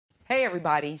Hey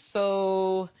everybody,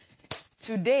 so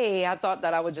today I thought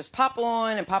that I would just pop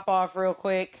on and pop off real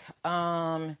quick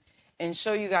and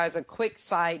show you guys a quick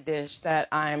side dish that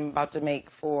I'm about to make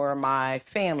for my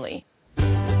family.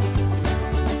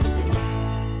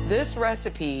 This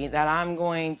recipe that I'm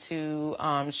going to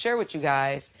share with you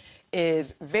guys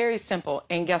is very simple,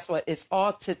 and guess what? It's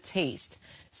all to taste.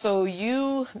 So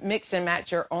you mix and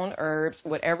match your own herbs,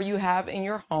 whatever you have in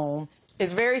your home.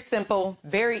 It's very simple,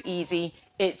 very easy.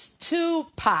 It's two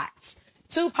pots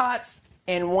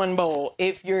in one bowl.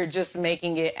 If you're just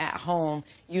making it at home,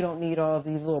 you don't need all of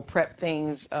these little prep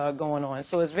things going on.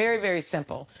 So it's very, very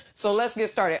simple. So let's get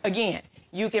started. Again,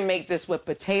 you can make this with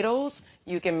potatoes.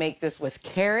 You can make this with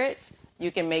carrots.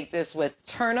 You can make this with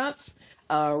turnips,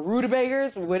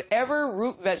 rutabagas, whatever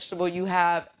root vegetable you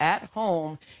have at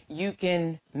home, you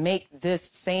can make this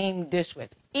same dish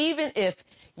with. Even if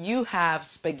you have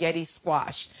spaghetti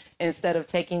squash, instead of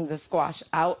taking the squash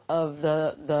out of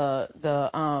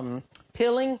the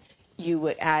peeling, you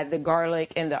would add the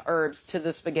garlic and the herbs to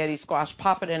the spaghetti squash,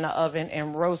 pop it in the oven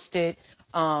and roast it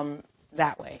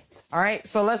that way. All right,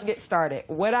 so let's get started.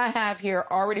 What I have here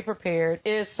already prepared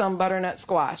is some butternut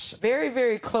squash. Very,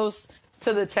 very close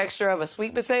to the texture of a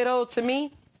sweet potato to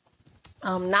me.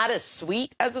 Not as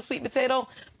sweet as a sweet potato,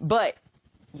 but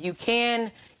you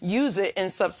can use it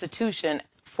in substitution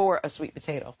for a sweet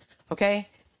potato, okay?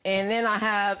 And then I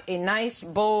have a nice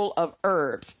bowl of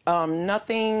herbs,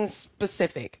 nothing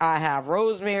specific. I have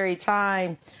rosemary,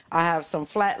 thyme, I have some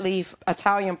flat leaf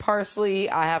Italian parsley,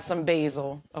 I have some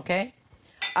basil, okay?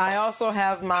 I also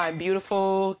have my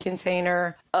beautiful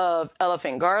container of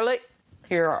elephant garlic.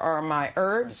 Here are my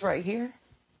herbs right here.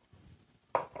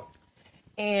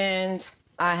 And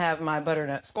I have my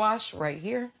butternut squash right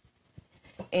here.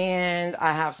 And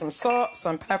I have some salt,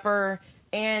 some pepper.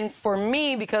 And for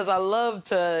me, because I love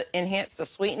to enhance the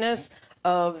sweetness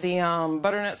of the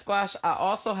butternut squash, I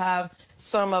also have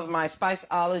some of my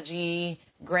Spiceology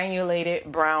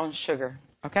granulated brown sugar.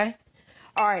 Okay?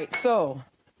 All right, so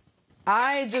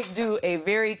I just do a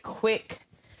very quick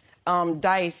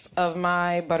dice of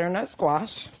my butternut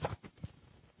squash.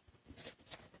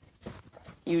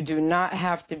 You do not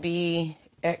have to be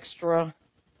extra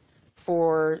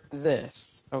for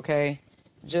this, okay?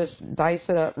 Just dice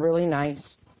it up really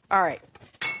nice. All right,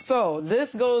 so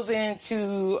this goes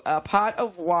into a pot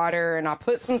of water, and I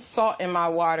put some salt in my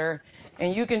water,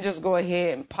 and you can just go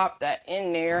ahead and pop that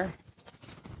in there.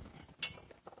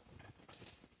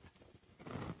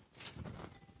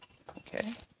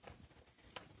 Okay.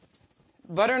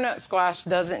 Butternut squash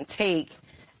doesn't take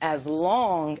as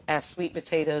long as sweet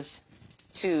potatoes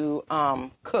to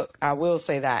cook. I will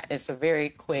say that. It's a very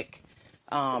quick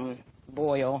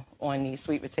boil on these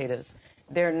sweet potatoes.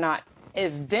 They're not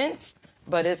as dense,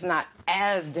 but it's not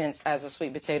as dense as a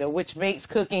sweet potato, which makes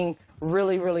cooking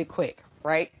really, really quick,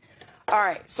 right? All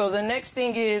right, so the next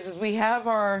thing is we have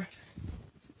our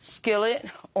skillet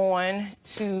on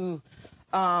to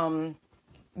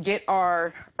get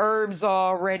our herbs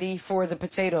all ready for the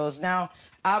potatoes. Now,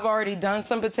 I've already done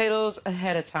some potatoes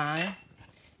ahead of time,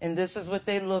 and this is what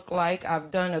they look like.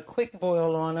 I've done a quick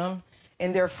boil on them,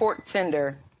 and they're fork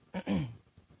tender.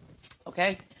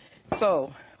 Okay,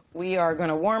 so we are going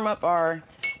to warm up our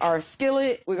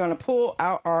skillet. We're going to pull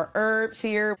out our herbs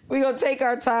here. We're going to take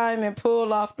our time and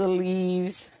pull off the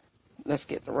leaves. Let's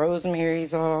get the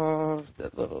rosemaries off,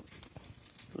 the little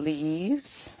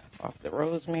leaves off the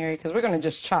rosemary, because we're going to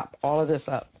just chop all of this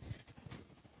up.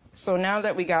 So now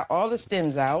that we got all the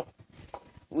stems out,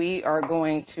 we are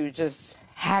going to just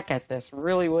hack at this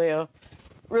really well,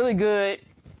 really good,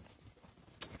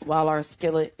 while our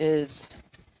skillet is.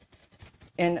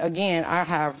 And again, I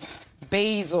have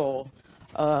basil,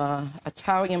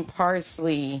 Italian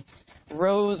parsley,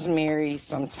 rosemary,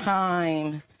 some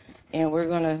thyme, and we're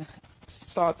going to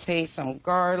saute some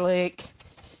garlic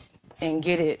and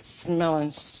get it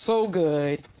smelling so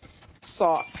good.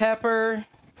 Salt, pepper,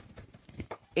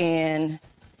 and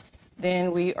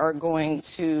then we are going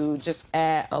to just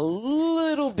add a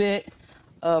little bit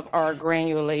of our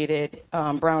granulated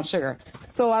brown sugar.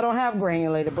 So I don't have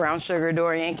granulated brown sugar,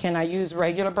 Dorian. Can I use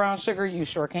regular brown sugar? You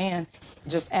sure can.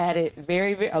 Just add it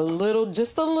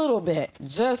just a little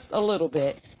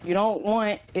bit. You don't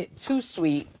want it too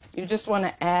sweet. You just want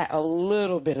to add a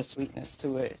little bit of sweetness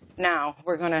to it. Now,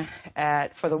 we're going to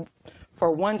add,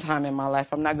 for one time in my life,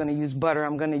 I'm not going to use butter.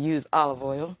 I'm going to use olive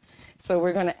oil. So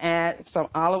we're going to add some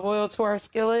olive oil to our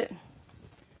skillet.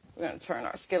 We're going to turn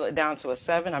our skillet down to a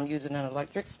 7. I'm using an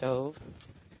electric stove.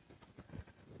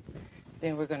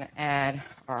 Then we're going to add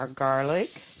our garlic.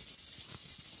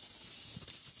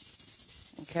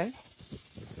 Okay.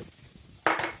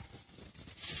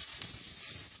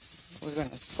 We're going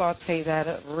to saute that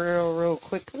up real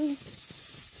quickly.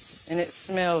 And it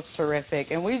smells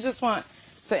terrific. And we just want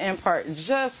to impart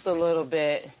just a little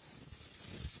bit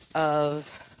of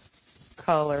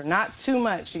color. Not too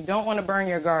much. You don't want to burn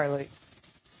your garlic,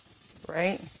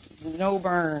 right? No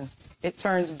burn. It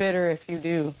turns bitter if you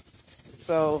do.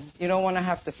 So you don't want to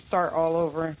have to start all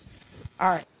over. All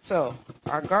right, so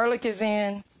our garlic is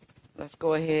in. Let's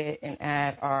go ahead and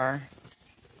add our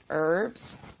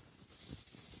herbs.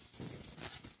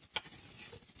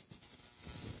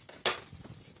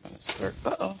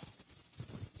 Uh-oh.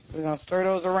 We're going to stir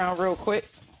those around real quick.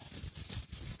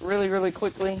 Really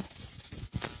quickly.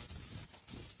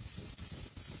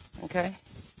 Okay.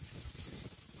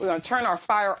 We're going to turn our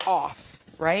fire off,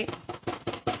 right?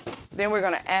 Then we're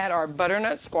going to add our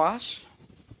butternut squash.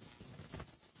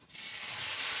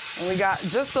 And we got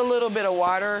just a little bit of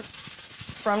water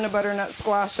from the butternut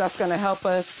squash. That's going to help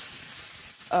us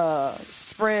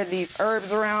spread these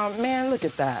herbs around. Man, look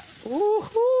at that.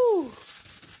 Woohoo!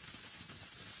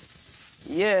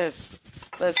 Yes.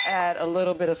 Let's add a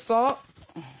little bit of salt.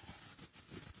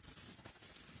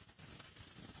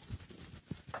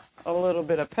 A little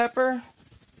bit of pepper.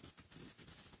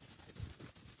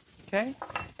 Okay.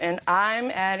 And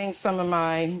I'm adding some of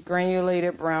my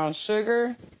granulated brown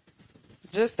sugar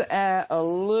just to add a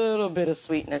little bit of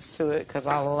sweetness to it because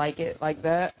I like it like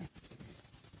that.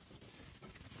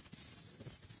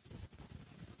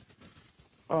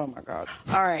 Oh my God.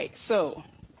 All right, so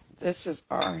this is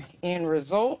our end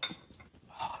result.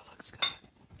 Oh, it looks good.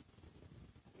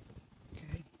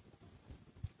 Okay.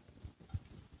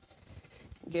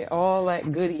 Get all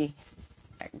that goodie,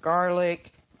 that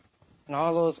garlic, and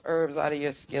all those herbs out of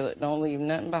your skillet. Don't leave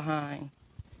nothing behind.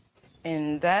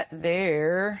 And that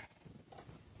there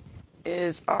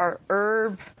is our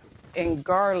herb and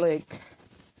garlic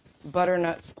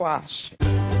butternut squash.